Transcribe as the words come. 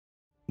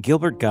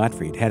Gilbert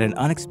Gottfried had an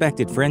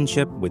unexpected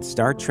friendship with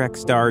Star Trek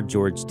star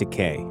George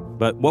Takei.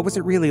 But what was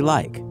it really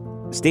like?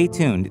 Stay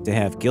tuned to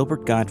have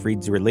Gilbert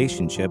Gottfried's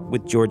relationship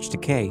with George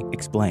Takei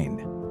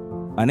explained.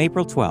 On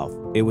April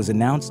 12th, it was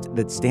announced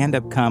that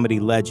stand-up comedy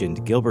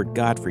legend Gilbert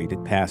Gottfried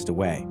had passed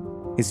away.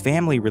 His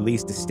family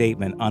released a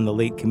statement on the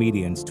late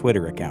comedian's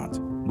Twitter account.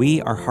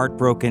 "We are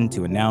heartbroken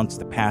to announce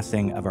the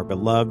passing of our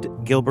beloved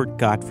Gilbert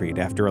Gottfried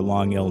after a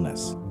long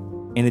illness."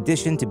 In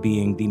addition to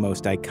being the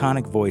most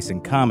iconic voice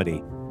in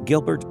comedy,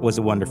 Gilbert was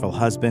a wonderful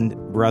husband,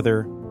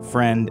 brother,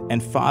 friend,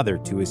 and father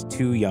to his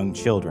 2 young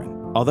children.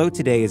 Although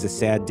today is a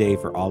sad day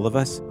for all of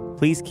us,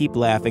 please keep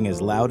laughing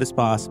as loud as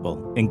possible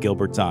in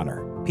Gilbert's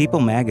honor. People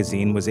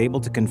magazine was able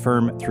to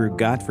confirm through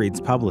Gottfried's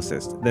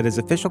publicist that his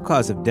official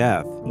cause of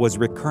death was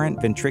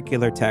recurrent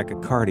ventricular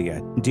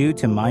tachycardia due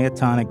to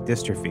myotonic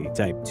dystrophy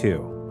type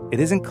 2. It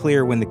isn't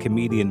clear when the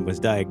comedian was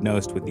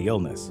diagnosed with the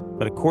illness,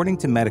 but according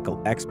to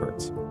medical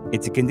experts,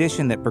 it's a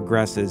condition that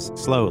progresses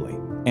slowly,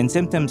 and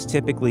symptoms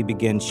typically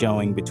begin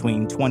showing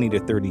between 20 to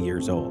 30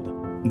 years old.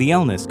 The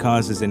illness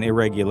causes an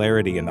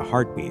irregularity in the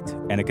heartbeat,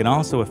 and it can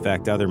also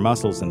affect other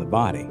muscles in the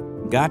body.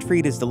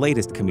 Gottfried is the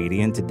latest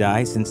comedian to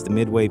die since the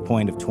midway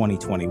point of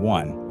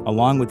 2021,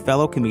 along with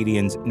fellow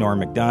comedians Norm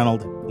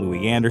Macdonald,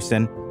 Louis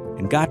Anderson,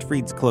 and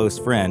Gottfried's close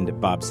friend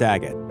Bob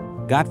Saget.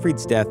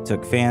 Gottfried's death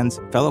took fans,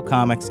 fellow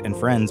comics, and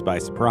friends by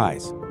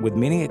surprise, with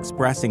many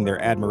expressing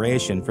their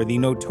admiration for the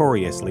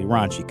notoriously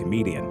raunchy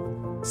comedian.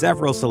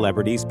 Several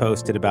celebrities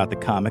posted about the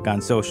comic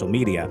on social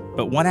media,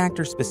 but one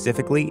actor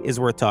specifically is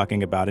worth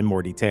talking about in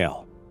more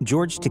detail.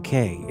 George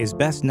Takei is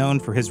best known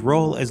for his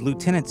role as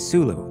Lieutenant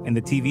Sulu in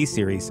the TV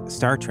series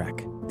Star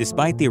Trek.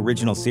 Despite the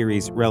original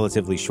series'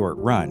 relatively short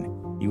run,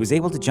 he was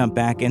able to jump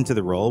back into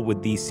the role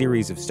with the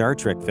series of Star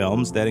Trek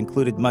films that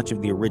included much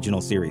of the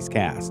original series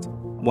cast.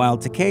 While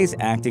Takei's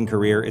acting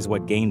career is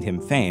what gained him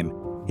fame,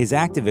 his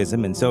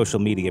activism and social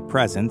media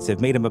presence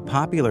have made him a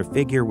popular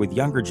figure with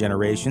younger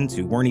generations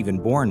who weren't even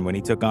born when he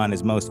took on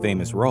his most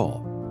famous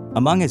role.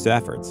 Among his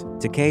efforts,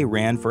 Takei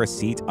ran for a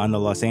seat on the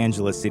Los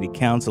Angeles City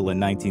Council in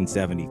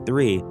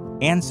 1973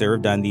 and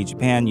served on the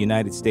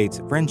Japan-United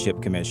States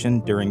Friendship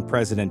Commission during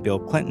President Bill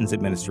Clinton's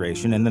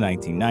administration in the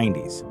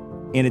 1990s.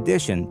 In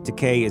addition,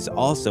 Takei is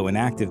also an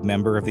active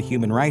member of the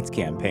Human Rights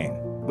Campaign,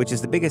 which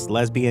is the biggest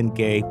lesbian,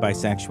 gay,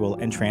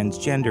 bisexual, and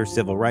transgender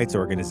civil rights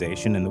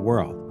organization in the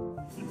world.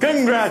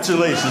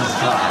 Congratulations,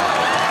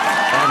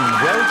 Kyle,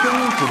 and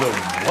welcome to the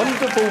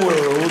wonderful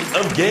world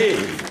of gay.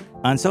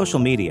 On social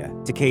media,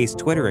 Takei's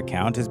Twitter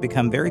account has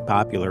become very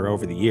popular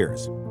over the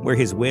years, where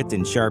his wit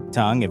and sharp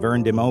tongue have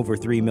earned him over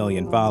 3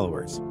 million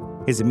followers.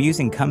 His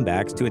amusing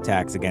comebacks to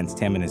attacks against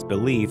him and his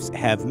beliefs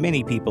have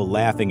many people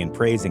laughing and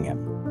praising him.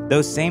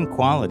 Those same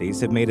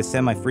qualities have made a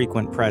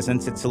semi-frequent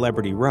presence at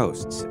celebrity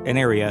roasts, an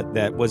area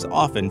that was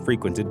often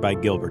frequented by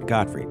Gilbert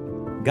Gottfried.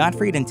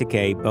 Gottfried and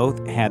Takei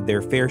both had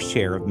their fair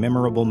share of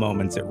memorable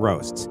moments at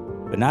roasts,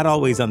 but not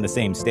always on the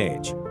same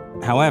stage.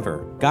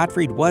 However,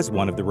 Gottfried was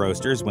one of the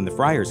roasters when the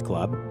Friars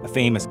Club, a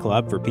famous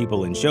club for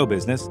people in show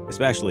business,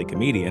 especially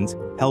comedians,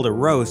 held a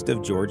roast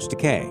of George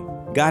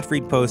Takei.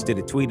 Gottfried posted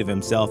a tweet of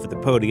himself at the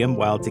podium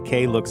while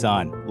Takei looks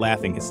on,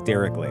 laughing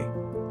hysterically.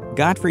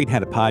 Gottfried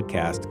had a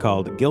podcast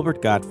called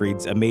Gilbert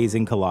Gottfried's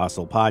Amazing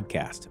Colossal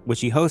Podcast,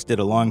 which he hosted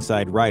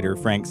alongside writer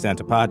Frank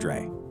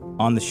Santapadre.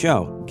 On the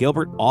show,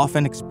 Gilbert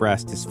often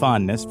expressed his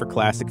fondness for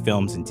classic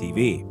films and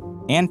TV,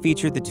 and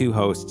featured the 2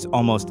 hosts'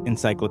 almost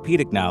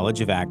encyclopedic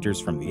knowledge of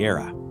actors from the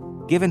era.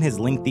 Given his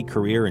lengthy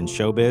career in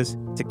showbiz,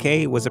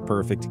 Takei was a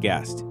perfect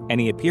guest, and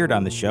he appeared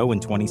on the show in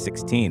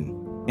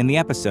 2016. In the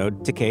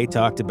episode, Takei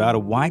talked about a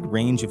wide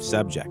range of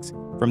subjects,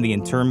 from the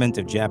internment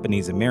of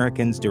Japanese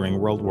Americans during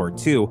World War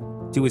II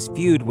to his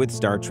feud with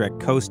Star Trek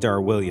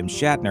co-star William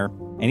Shatner,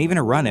 and even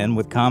a run-in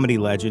with comedy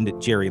legend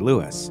Jerry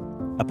Lewis.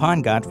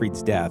 Upon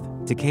Gottfried's death,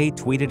 Takei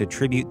tweeted a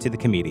tribute to the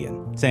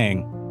comedian,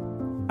 saying,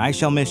 "I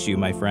shall miss you,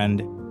 my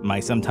friend, my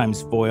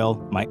sometimes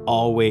foil, my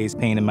always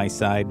pain in my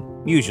side,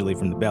 usually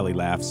from the belly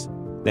laughs.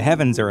 The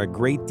heavens are a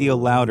great deal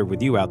louder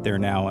with you out there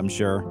now, I'm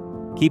sure.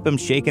 Keep 'em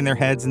shaking their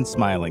heads and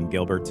smiling,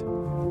 Gilbert."